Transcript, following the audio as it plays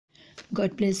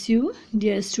God bless you,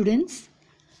 dear students.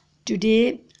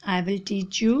 Today I will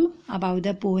teach you about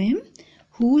the poem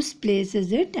Whose Place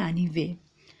Is It Anyway?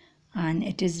 And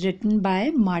it is written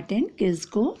by Martin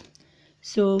Kisco.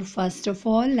 So first of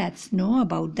all, let's know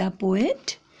about the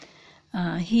poet.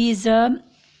 He is a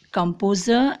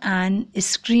composer and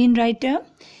screenwriter.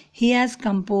 He has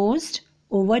composed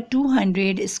over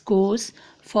 200 scores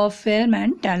for film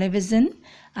and television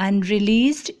and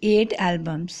released 8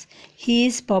 albums. He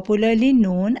is popularly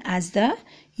known as the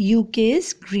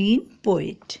UK's Green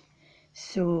Poet.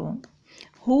 So,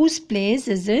 Whose Place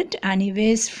Is It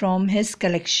Anyways from his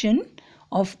collection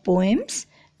of poems,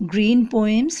 Green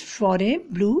Poems for a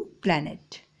Blue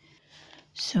Planet.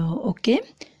 So, okay.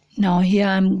 Now here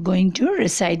I am going to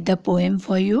recite the poem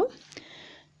for you.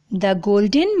 The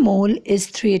golden mole is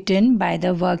threatened by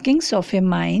the workings of a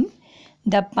mine.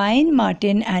 The pine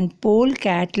marten and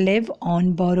polecat live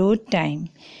on borrowed time.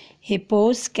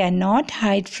 Hippos cannot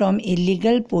hide from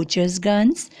illegal poachers'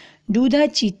 guns. Do the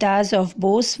cheetahs of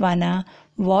Botswana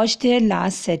watch their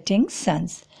last setting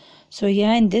suns? So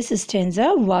here in this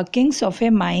stanza, workings of a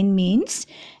mine means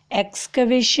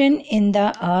excavation in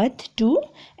the earth to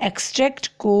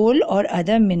extract coal or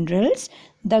other minerals.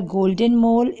 The golden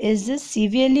mole is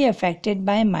severely affected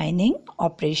by mining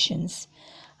operations.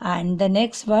 And the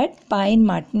next word, pine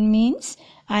marten, means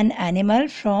an animal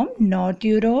from North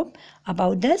Europe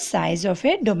about the size of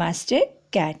a domestic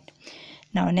cat.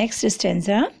 Now next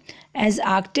stanza, as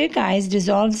Arctic ice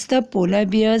dissolves the polar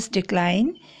bear's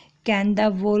decline, can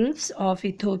the wolves of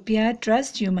Ethiopia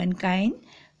trust humankind?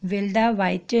 Will the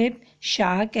white-tipped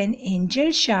shark and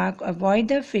angel shark avoid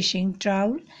the fishing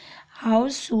trout? How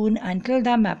soon until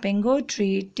the mapingo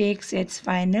tree takes its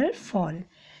final fall?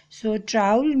 So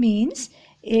trowel means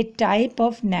a type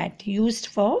of net used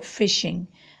for fishing,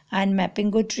 and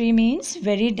mapingo tree means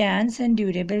very dense and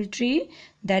durable tree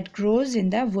that grows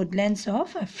in the woodlands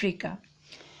of Africa.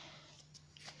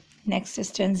 Next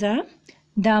stanza.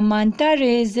 The manta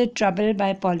ray is troubled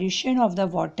by pollution of the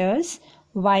waters,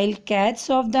 while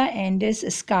cats of the Andes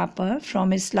escape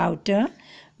from his slaughter,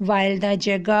 while the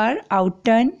jaguar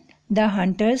outturn the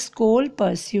hunter's cold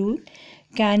pursuit.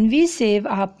 Can we save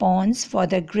our ponds for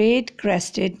the great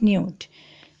crested newt?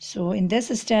 So in this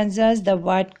stanzas, the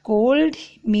word cold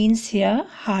means here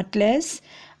heartless,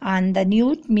 and the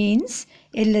newt means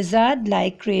a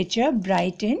lizard-like creature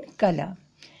bright in color.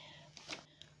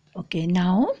 Okay,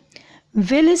 now,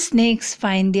 will snakes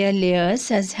find their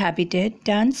lairs as habitat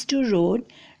turns to road?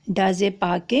 Does a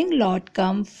parking lot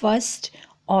come first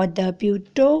or the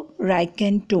Puerto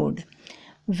Rican toad?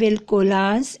 Will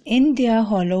koalas in their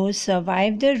hollows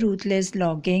survive the ruthless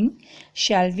logging?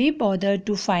 Shall we bother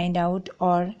to find out,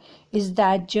 or is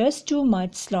that just too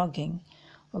much slogging?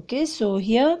 Okay, so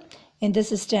here in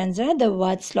this stanza, the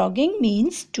word slogging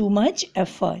means too much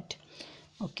effort.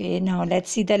 Okay, now let's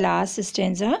see the last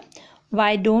stanza.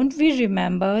 Why don't we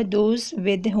remember those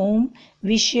with whom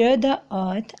we share the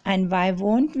earth, and why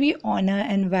won't we honor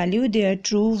and value their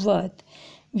true worth?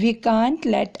 We can't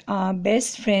let our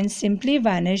best friends simply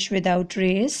vanish without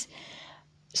trace.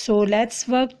 So let's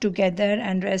work together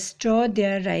and restore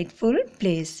their rightful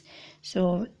place.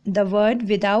 So the word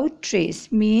without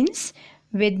trace means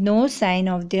with no sign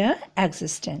of their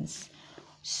existence.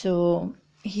 So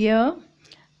here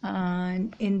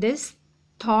in this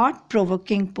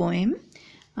thought-provoking poem,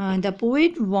 the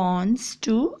poet wants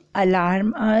to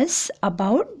alarm us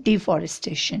about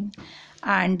deforestation,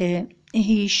 and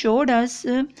he showed us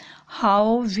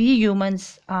how we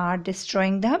humans are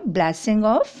destroying the blessing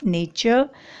of nature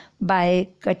by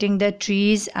cutting the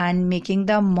trees and making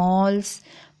the malls,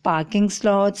 parking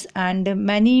slots, and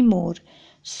many more.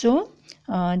 So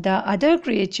the other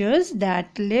creatures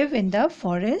that live in the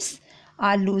forest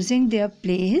are losing their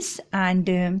place, and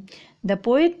the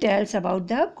poet tells about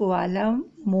the koala,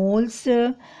 moles,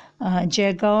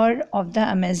 jaguar of the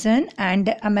Amazon,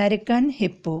 and American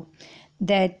hippo,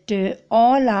 that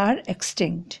all are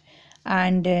extinct.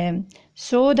 And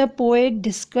so the poet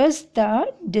discussed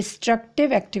the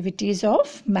destructive activities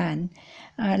of man,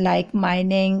 like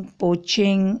mining,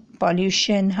 poaching,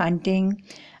 pollution, hunting,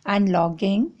 and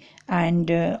logging,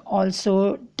 and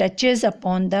also touches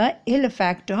upon the ill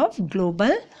effect of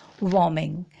global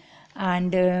warming.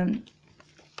 And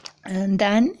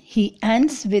then he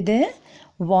ends with a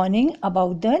warning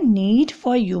about the need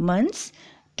for humans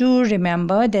to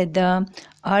remember that the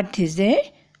earth is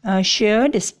a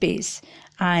shared space.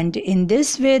 And in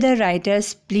this way, the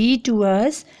writers plead to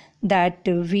us that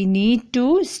we need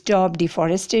to stop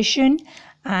deforestation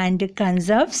and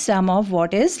conserve some of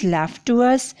what is left to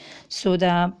us. So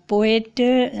the poet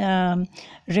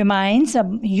reminds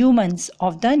humans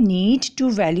of the need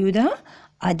to value the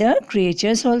other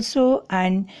creatures also,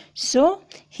 and so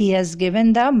he has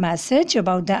given the message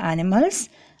about the animals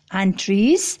and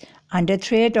trees under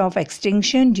threat of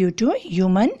extinction due to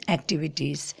human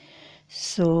activities.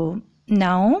 So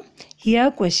now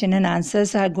here question and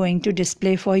answers are going to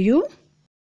display for you.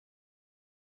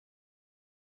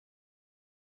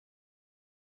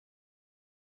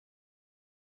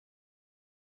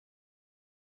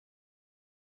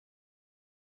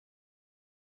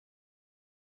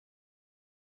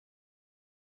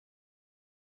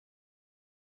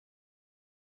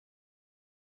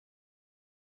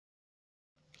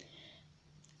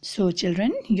 So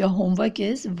children, your homework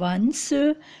is once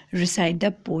recite the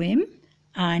poem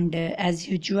and as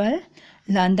usual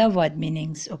learn the word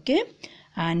meanings, okay?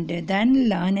 And then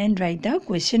learn and write the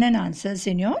question and answers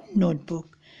in your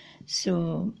notebook.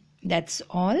 So that's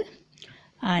all.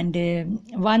 And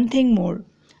one thing more,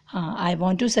 I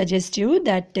want to suggest you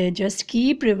that just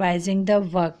keep revising the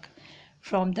work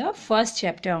from the first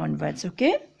chapter onwards,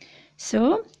 okay?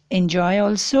 So enjoy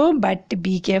also, but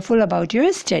be careful about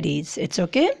your studies. It's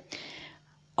okay.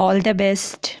 All the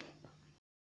best.